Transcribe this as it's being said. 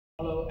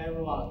Hello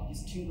everyone,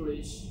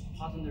 distinguished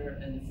partner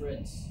and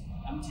friends.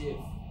 I'm Jeff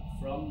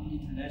from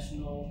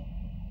International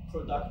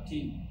Product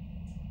Team.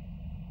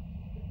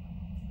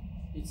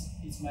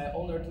 It's my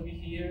honor to be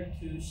here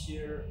to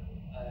share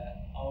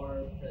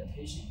our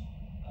presentation.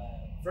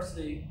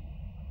 Firstly,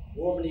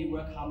 warmly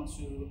welcome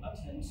to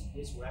attend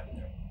this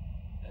webinar.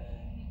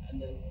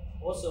 And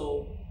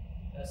also,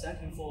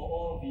 thank you for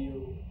all of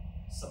you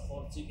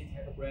support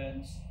ZKTeco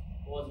brands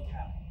all the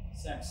time.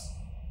 Thanks.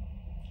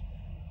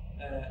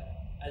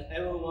 And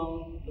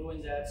everyone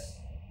knowing that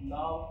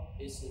now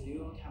is the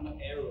new time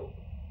era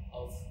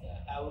of the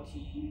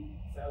IoT,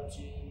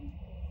 5G,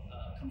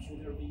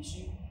 computer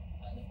vision,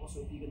 and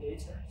also big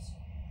data.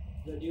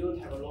 The new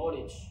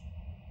technology,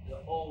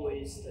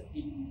 always the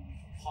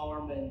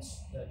empowerment,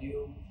 the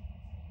new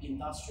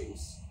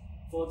industries.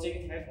 For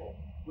ZKTeco,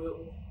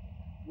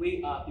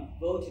 we are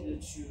devoted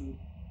to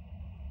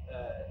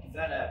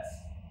develop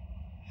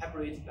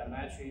hybrid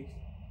biometric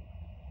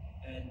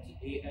and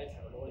AI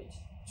technology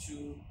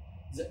to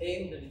the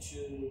aim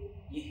to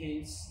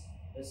enhance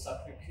the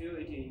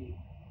security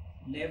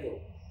level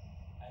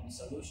and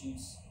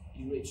solutions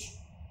in reach.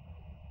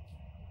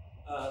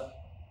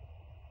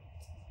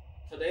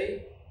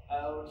 Today,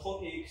 our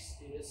topic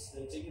is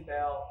the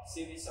ZKBio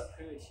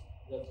CVSecurity,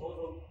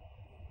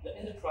 the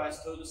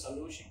enterprise total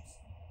solutions.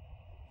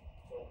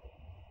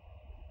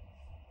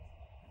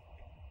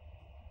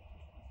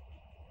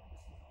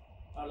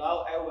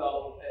 Now I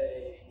will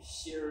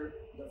share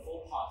the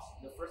four parts.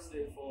 The first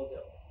is for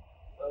the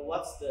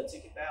what's the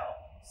ZKBio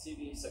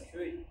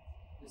CVSecurity.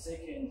 The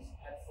second,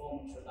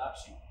 platform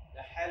introduction.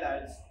 The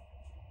highlights.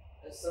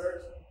 The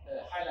third,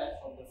 the highlight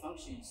of the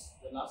functions.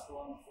 The last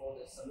one for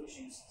the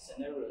solutions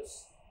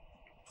scenarios.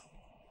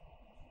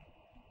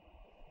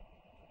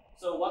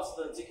 So what's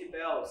the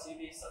ZKBio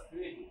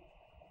CVSecurity?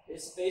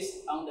 It's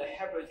based on the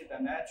hybrid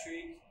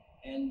biometric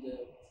and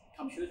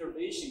computer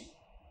vision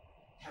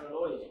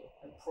technology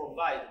and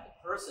provide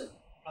the person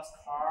plus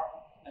car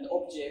and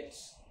object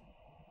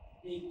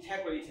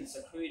integrated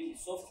security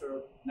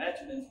software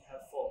management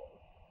platform.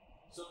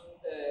 So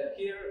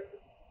here,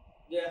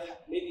 there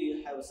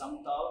maybe have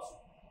some doubts.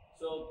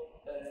 So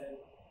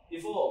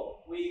before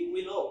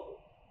we know,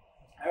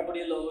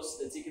 everybody knows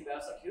the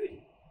ZKBio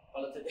security,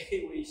 but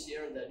today we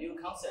share the new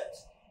concept,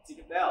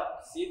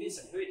 ZKBio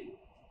CVSecurity.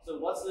 So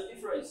what's the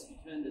difference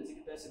between the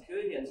ZKBio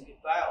security and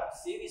ZKBio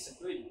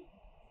CVSecurity?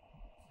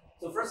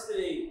 So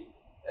firstly,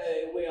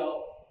 we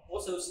are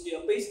also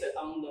still based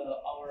on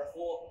our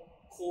whole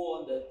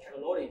core the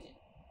technology,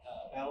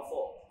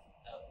 Bio4,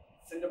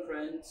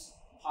 fingerprint,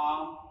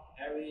 palm,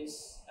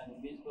 iris,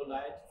 and visible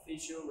light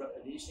facial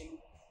recognition,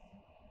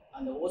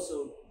 and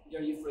also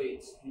ear-free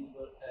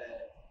visible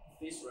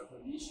face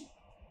recognition.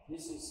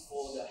 This is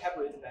for the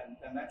hybrid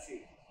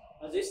biometric.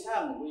 At this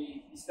time,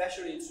 we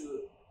especially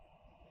to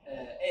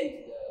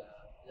end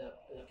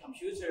the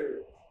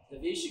computer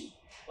vision.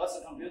 What's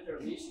the computer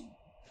vision?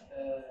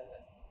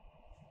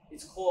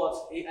 It's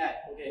called AI.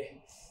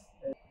 Okay.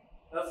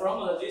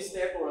 From this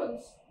diagram,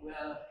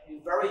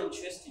 it's very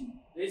interesting.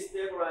 This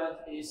diagram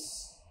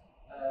is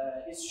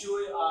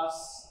showing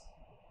us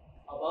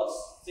about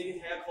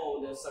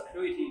ZKTeco, the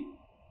security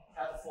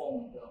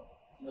platform,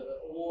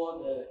 all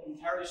the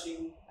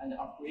integration and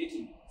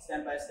upgrading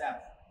step by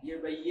step, year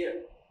by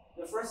year.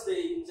 The first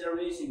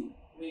generation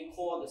we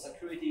call the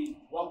security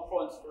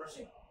 1.0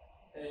 version.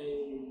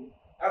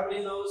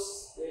 Everybody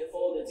knows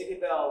for the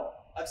ZKBio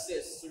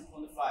Access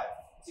 3.5,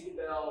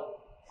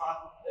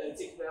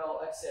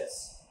 ZKBio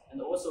Access,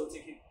 and also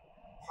ZK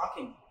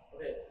Parking.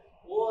 Okay,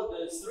 all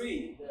the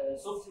three, the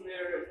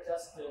software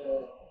just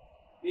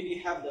maybe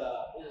have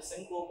the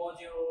single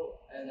module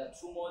and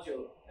two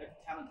module like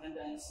time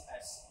attendance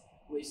as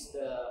with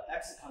the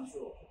access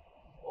control,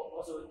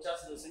 also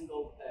just the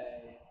single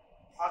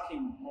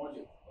parking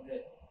module.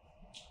 Okay.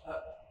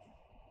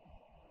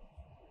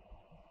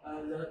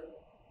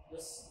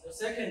 The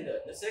second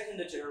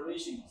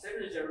generation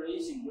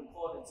we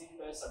call the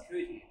ZKBio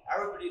security.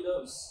 Everybody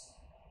knows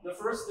the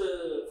first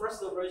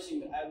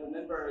version. I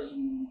remember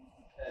in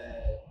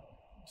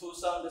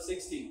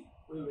 2016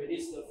 we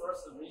released the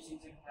first version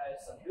ZKBio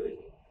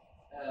security.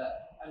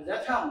 At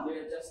that time,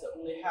 they just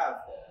only have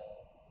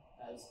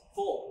the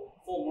four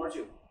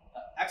module: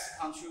 access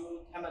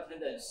control, time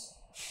attendance,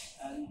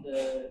 and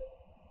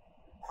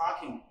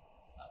parking.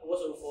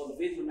 Also for the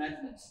vehicle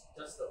management,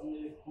 just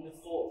only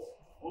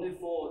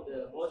four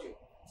the module.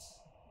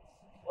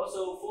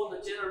 Also for the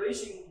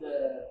generation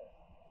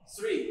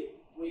 3,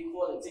 we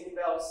call the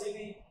ZKBio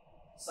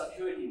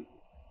CVSecurity.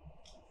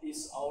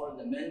 Is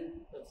the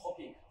main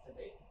topic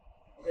today.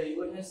 Okay,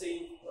 you can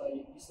see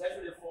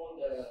especially for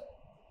the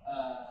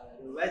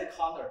red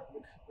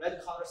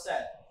color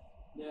side,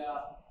 there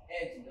are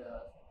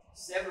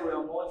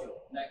several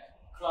modules like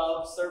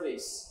cloud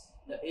service,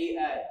 the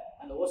AI,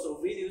 and also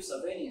video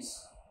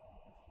surveillance,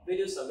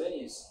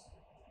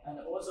 and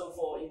also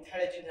for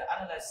intelligent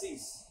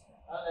analysis.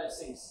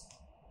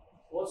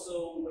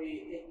 Also,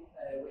 we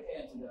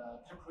add the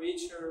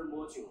temperature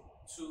module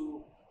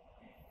to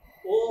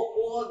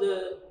all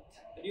the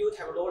new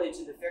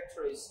technology, the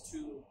factories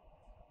to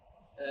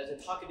the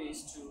target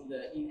is to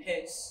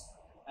enhance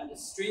and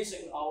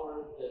strengthen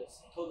our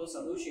total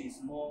solutions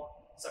more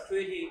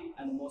security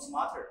and more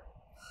smarter.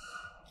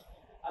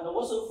 And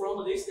also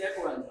from this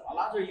diagram,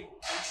 another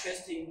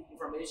interesting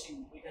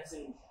information we can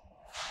see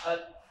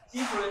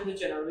different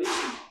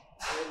generation.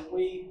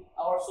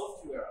 Our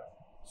software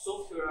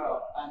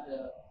and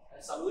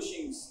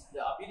solutions,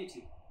 the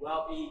ability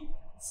will be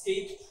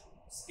scaled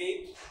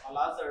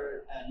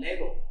another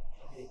level.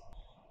 Okay.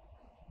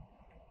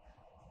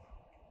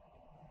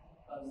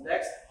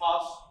 Next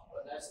part,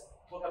 let's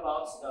talk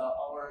about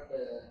our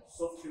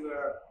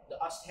software, the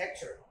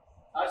architecture.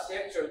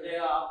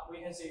 We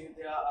can see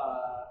there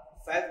are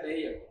 5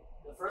 layers.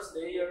 The first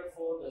layer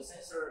for the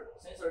sensor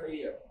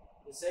layer.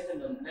 The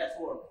second,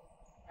 network,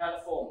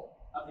 platform,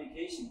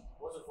 application,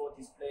 also for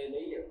display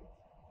layer.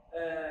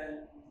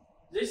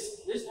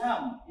 This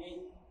time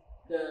in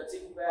the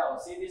ZKBio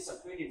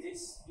CVSecurity,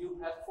 this new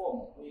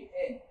platform, we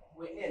end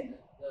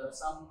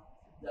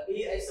the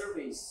AI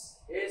service,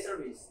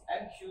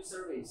 MQ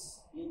service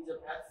in the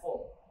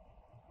platform,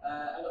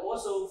 and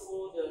also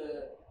for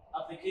the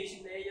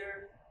application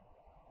layer,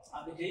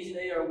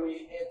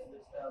 we add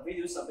the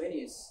video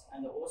surveillance,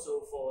 and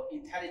also for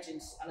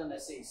intelligence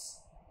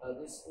analysis.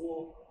 This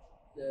all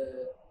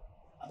the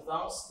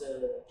advanced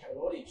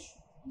technology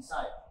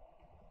inside.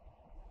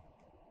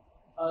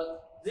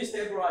 This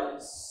diagram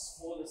is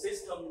for the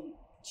system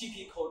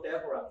typical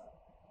diagram.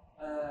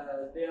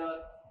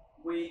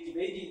 We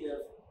divided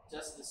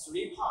just the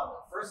 3 parts.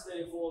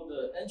 Firstly, for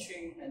the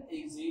entry and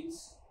exit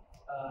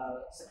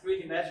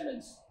security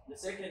management. The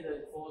second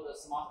is for the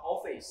smart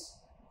office.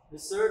 The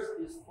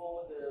third is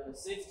for the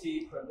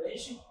safety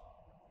prevention.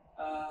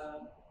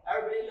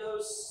 Everybody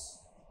knows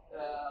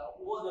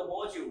all the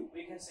module.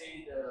 We can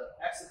see the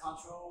access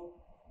control,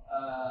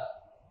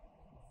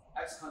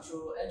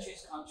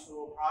 entrance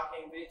control,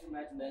 parking, vehicle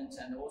management,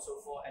 and also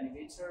for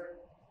elevator.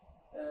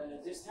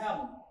 This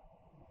time,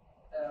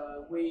 I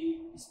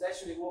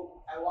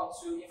want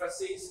to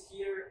emphasize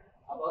here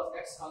about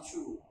access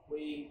control.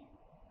 We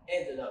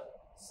added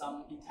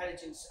some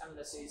intelligence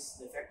analysis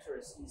the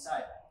factors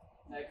inside,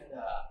 like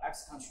the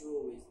access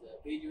control with the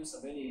video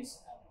surveillance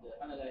and the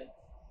analyze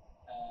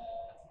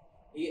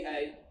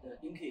AI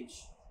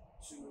linkage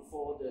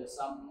for the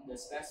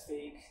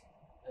specific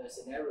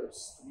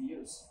scenarios to be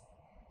used.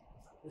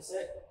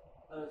 The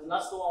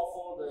last one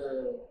for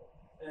the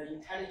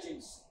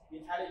intelligent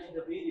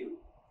video.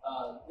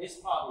 This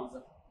part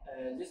is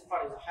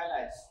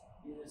highlights.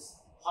 In this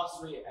part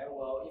 3, I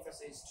will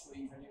emphasize to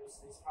introduce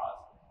this part.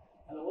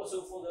 And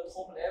also for the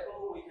top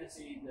level, we can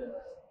see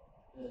the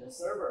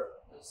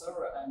server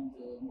and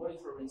the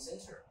monitoring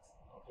center.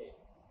 Okay,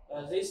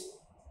 this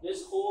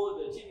whole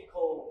the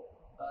typical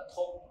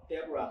top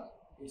diagram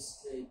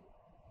is a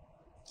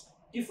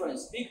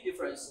big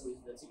difference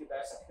with the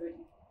ZKBio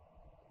security.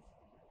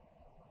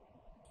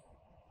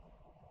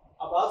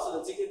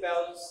 About the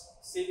ZKBio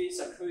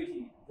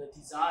CVSecurity, the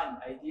design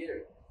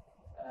idea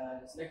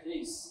is like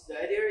this.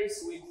 The idea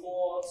is we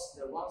call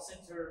the one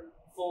center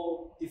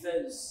for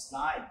defense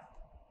line.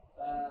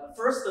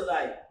 First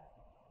line,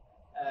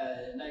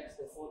 like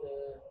for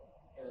the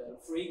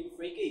free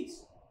gate,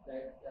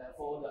 like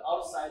for the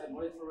outside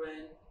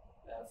monitoring,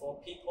 for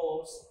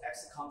people's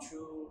access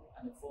control,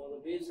 and for the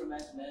visitor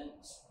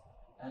management,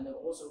 and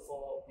also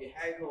for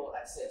vehicle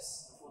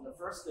access for the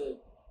first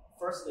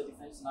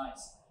defense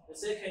lines. The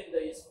second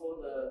is for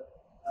the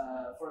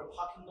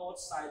parking lot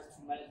side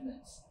to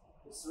management.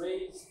 The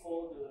 3 is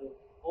for the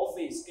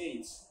office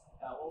gates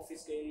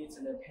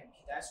and the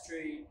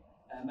pedestrian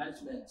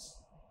management.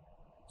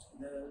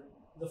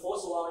 The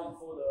 4th one is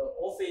for the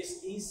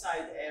office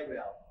inside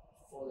area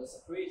for the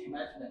security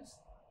management,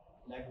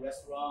 like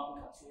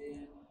restaurant,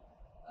 canteen,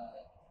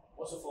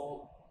 also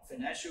for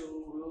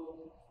financial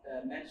room,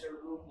 manager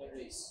room, like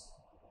this.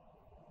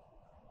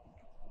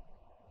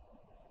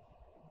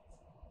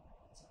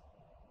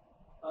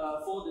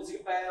 For the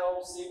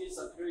ZKBio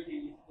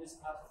CVSecurity, this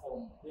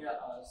platform, there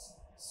are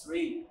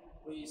 3.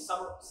 We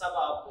sum up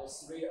the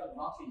 3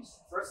 advantages.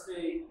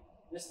 Firstly,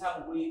 this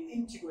time we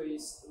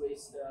integrate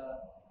with the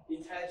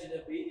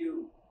intelligent video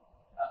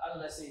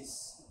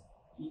analysis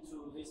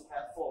into this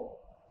platform.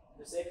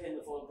 The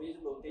second, for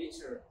visible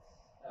data,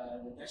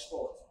 the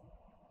dashboard.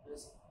 The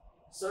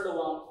third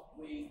one,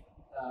 we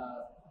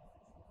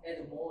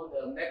add more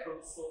the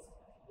Microsoft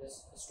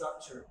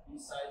structure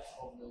inside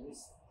of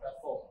this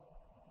platform.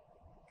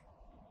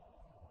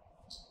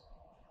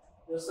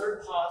 The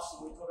third part,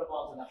 we talk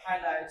about the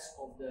highlights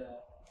of the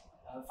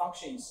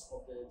functions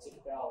of the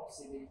ZKBio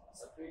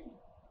CVSecurity.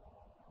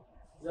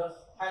 The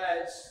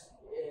highlights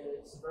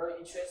is very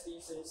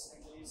interesting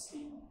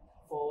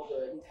for the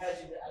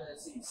intelligent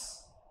analysis.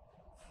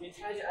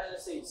 Intelligent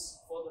analysis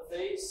for the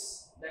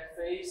face, like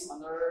face,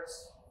 alert,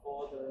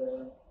 for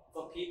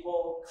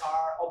people,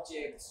 car,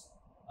 objects,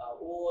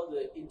 all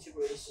the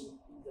integration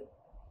in the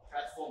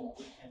platform.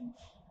 We can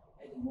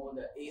add more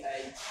the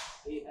AI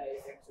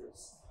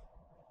factors.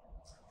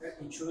 Like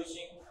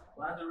intrusion,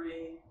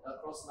 wandering,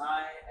 cross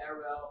line,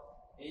 area,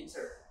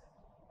 enter.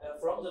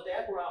 From the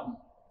diagram,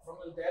 from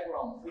the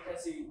diagram, we can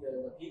see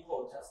the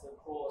people just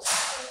cross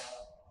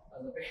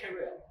the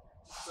barrier.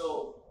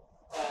 So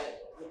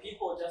the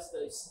people just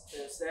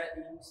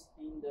stand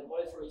in the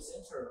monitoring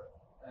center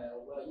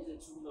will easy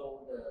to know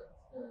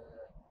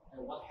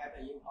what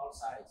happened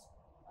outside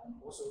and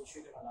also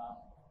trigger alarm.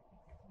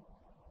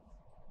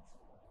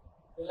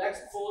 The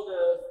next for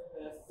the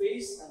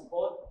face and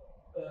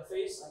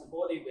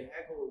body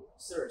vehicle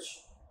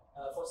search.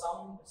 For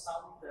some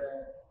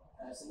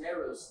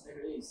scenarios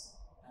like this,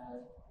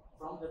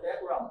 from the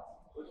diagram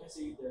we can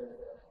see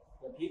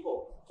the people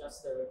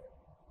just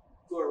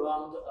go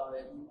around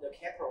in the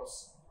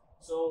capitals.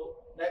 So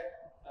like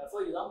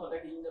for example,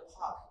 like in the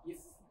park, if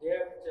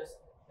there just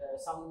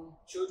some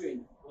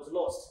children was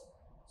lost,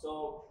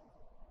 so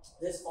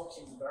this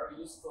function is very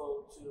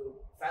useful to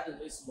find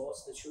these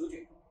lost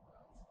children.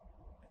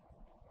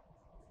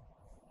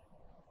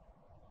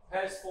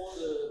 As for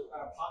the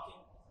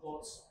parking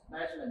lot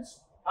measurement,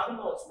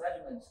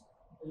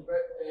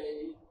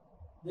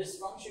 this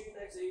function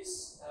like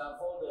this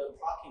for the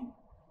parking.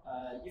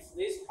 If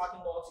this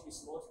parking lot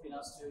is not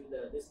belongs to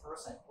this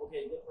person,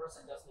 okay, the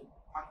person just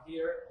park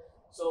here,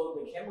 so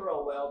the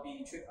camera will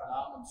be trigger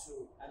alarm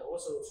to, and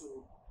also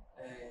to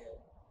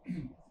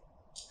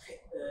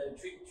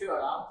trigger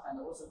alarm, and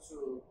also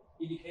to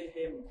indicate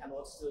him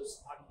cannot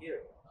park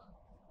here.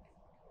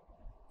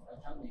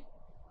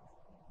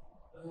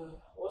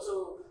 Also,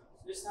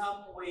 this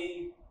time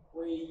we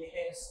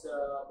enhance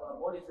the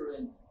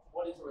monitoring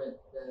for the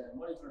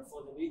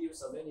video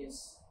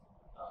surveillance.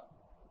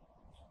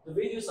 The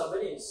video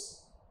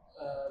surveillance,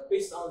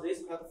 based on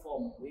this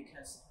platform, we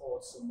can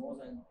support more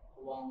than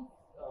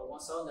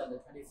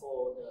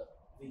 1,024 the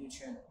video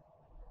channel.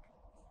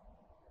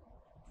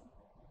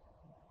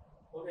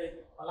 Okay,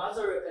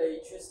 another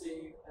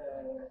interesting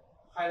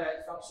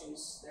highlight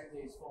functions like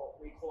this for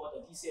we call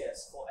the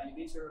DCS for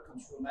Animator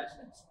control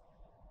management.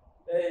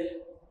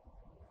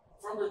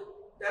 From the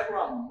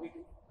diagram, we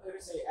can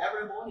say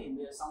every morning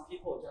there are some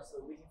people just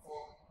waiting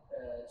for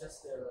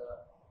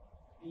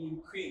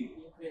being clean,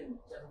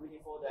 just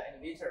waiting for the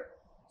animator.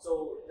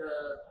 So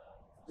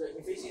the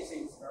efficiency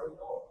is very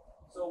low.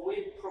 So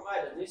we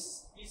provide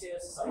this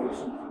DCS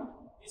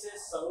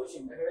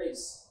solution like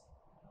this.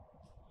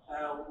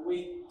 We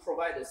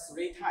provide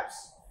 3 types.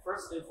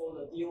 Firstly for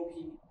the DOP,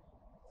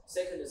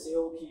 second the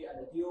COP, and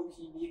the DOP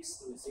mixed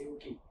with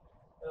COP.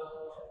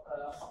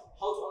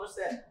 How to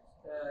understand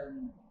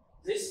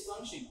this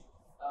function?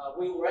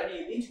 We already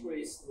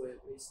integrate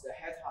with the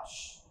head touch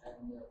and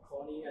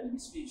calling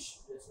and speech.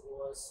 This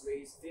was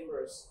 3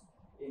 famous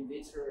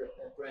inventor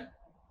brand.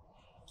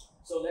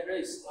 So like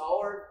this,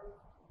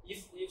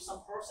 if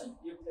some person,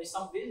 if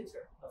some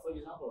visitor, for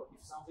example,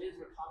 if some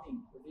visitor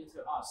coming to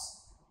visit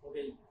us,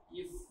 okay,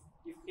 if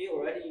he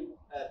already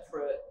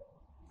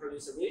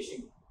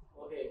pre-reservation,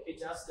 okay, he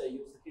just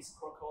use his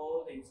QR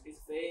code, use his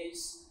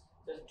face,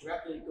 just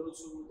directly go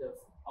to the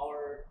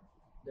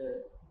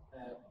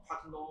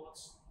parking lot,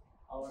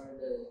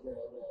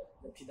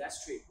 the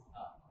pedestrian,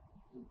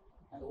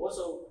 and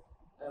also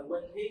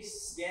when he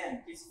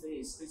scan his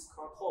face, his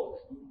QR code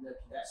in the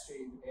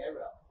pedestrian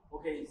area,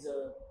 okay,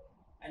 the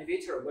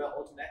animator will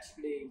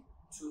automatically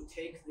to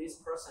take this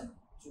person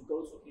to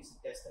go to his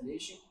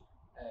destination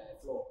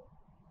floor.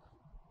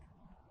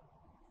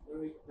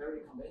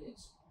 Very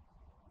convenient.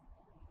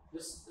 The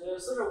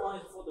third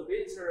one is for the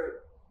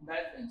visitor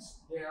management.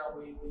 There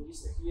we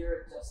list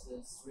here just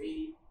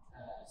 3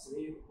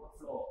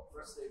 workflow.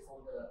 Firstly for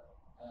the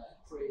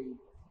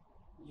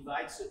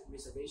pre-invite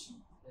reservation.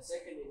 The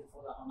second is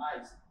for the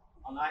online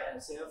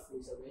and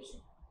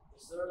self-reservation. The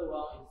third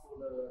one is for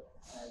the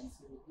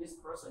if this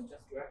person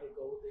just directly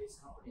go to this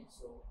company,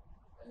 so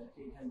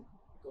he can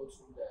go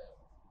to the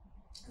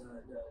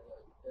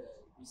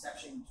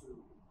reception to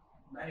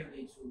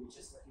manually to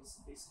register his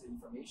basic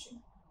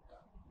information.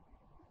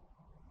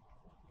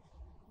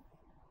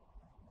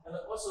 And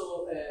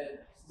also,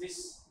 this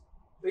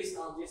based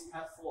on this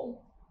platform,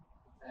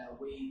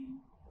 we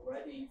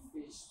already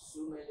finished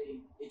so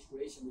many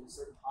integration with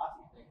third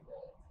party like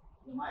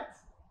the map,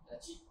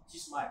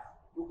 GSmap,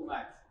 Google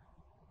Map,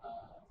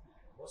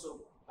 also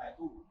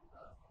Baidu.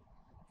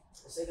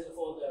 The second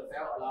for the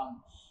fire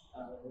alarm,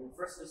 the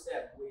first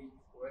step we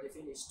already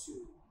finished to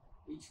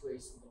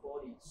integrate the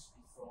bodies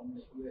from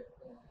the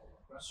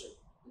Russia,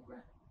 the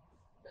brand.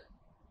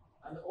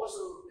 And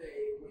also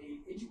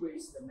we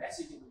integrate the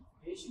messaging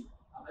notification,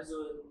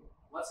 Amazon,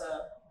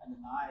 WhatsApp, and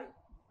Line.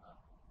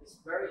 It's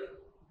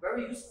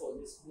very useful,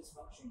 these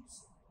functions.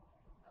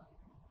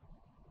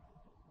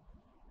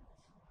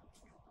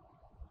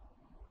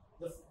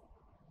 The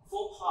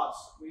 4 parts,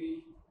 we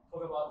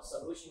talk about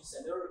solution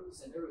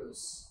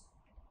scenarios.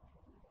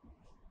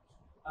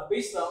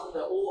 Based on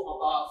the all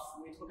above,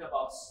 we talk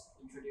about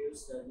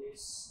introduce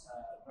these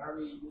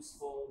very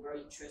useful,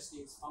 very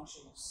interesting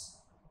functions,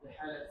 the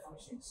highlight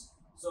functions.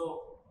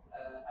 So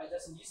I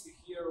just list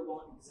here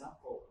one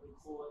example. We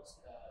call it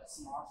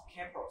smart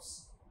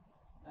campus.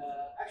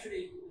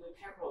 Actually, the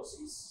campus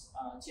is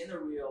a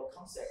general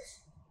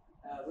concept.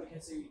 We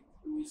can see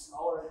with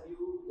our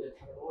new the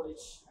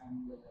technology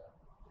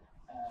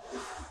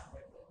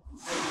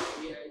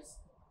AI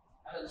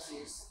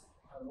analysis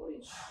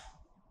knowledge.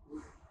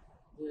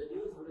 The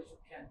new technology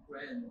can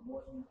bring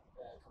more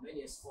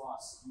convenience for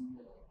us in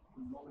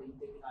normally in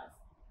daily life.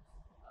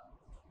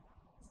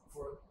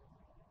 For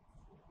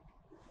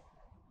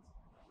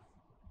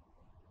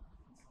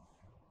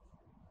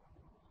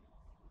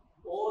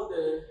all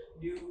the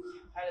new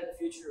highlight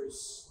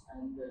features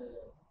and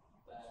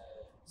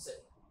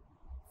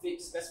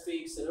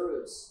specific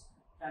scenarios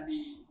can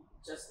be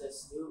just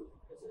as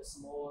a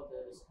small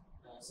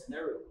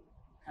scenario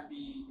can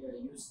be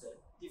used in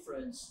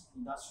different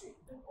industry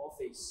and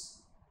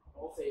office,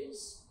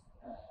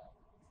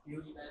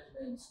 building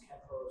management,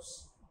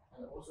 campus,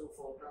 and also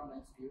for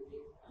government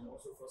building and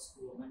also for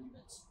school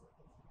management.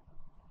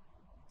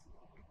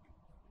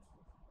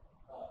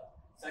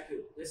 Thank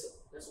you.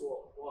 That's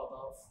all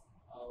about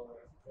our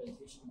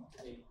presentation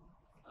today.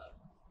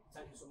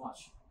 Thank you so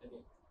much.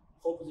 Again,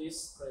 hope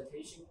this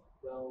presentation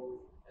will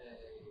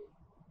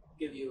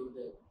give you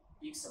the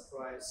big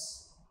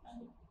surprise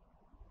and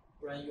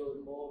bring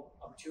you more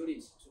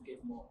opportunities to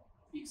get more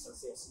big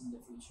success in the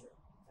future.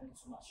 Thank you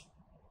so much.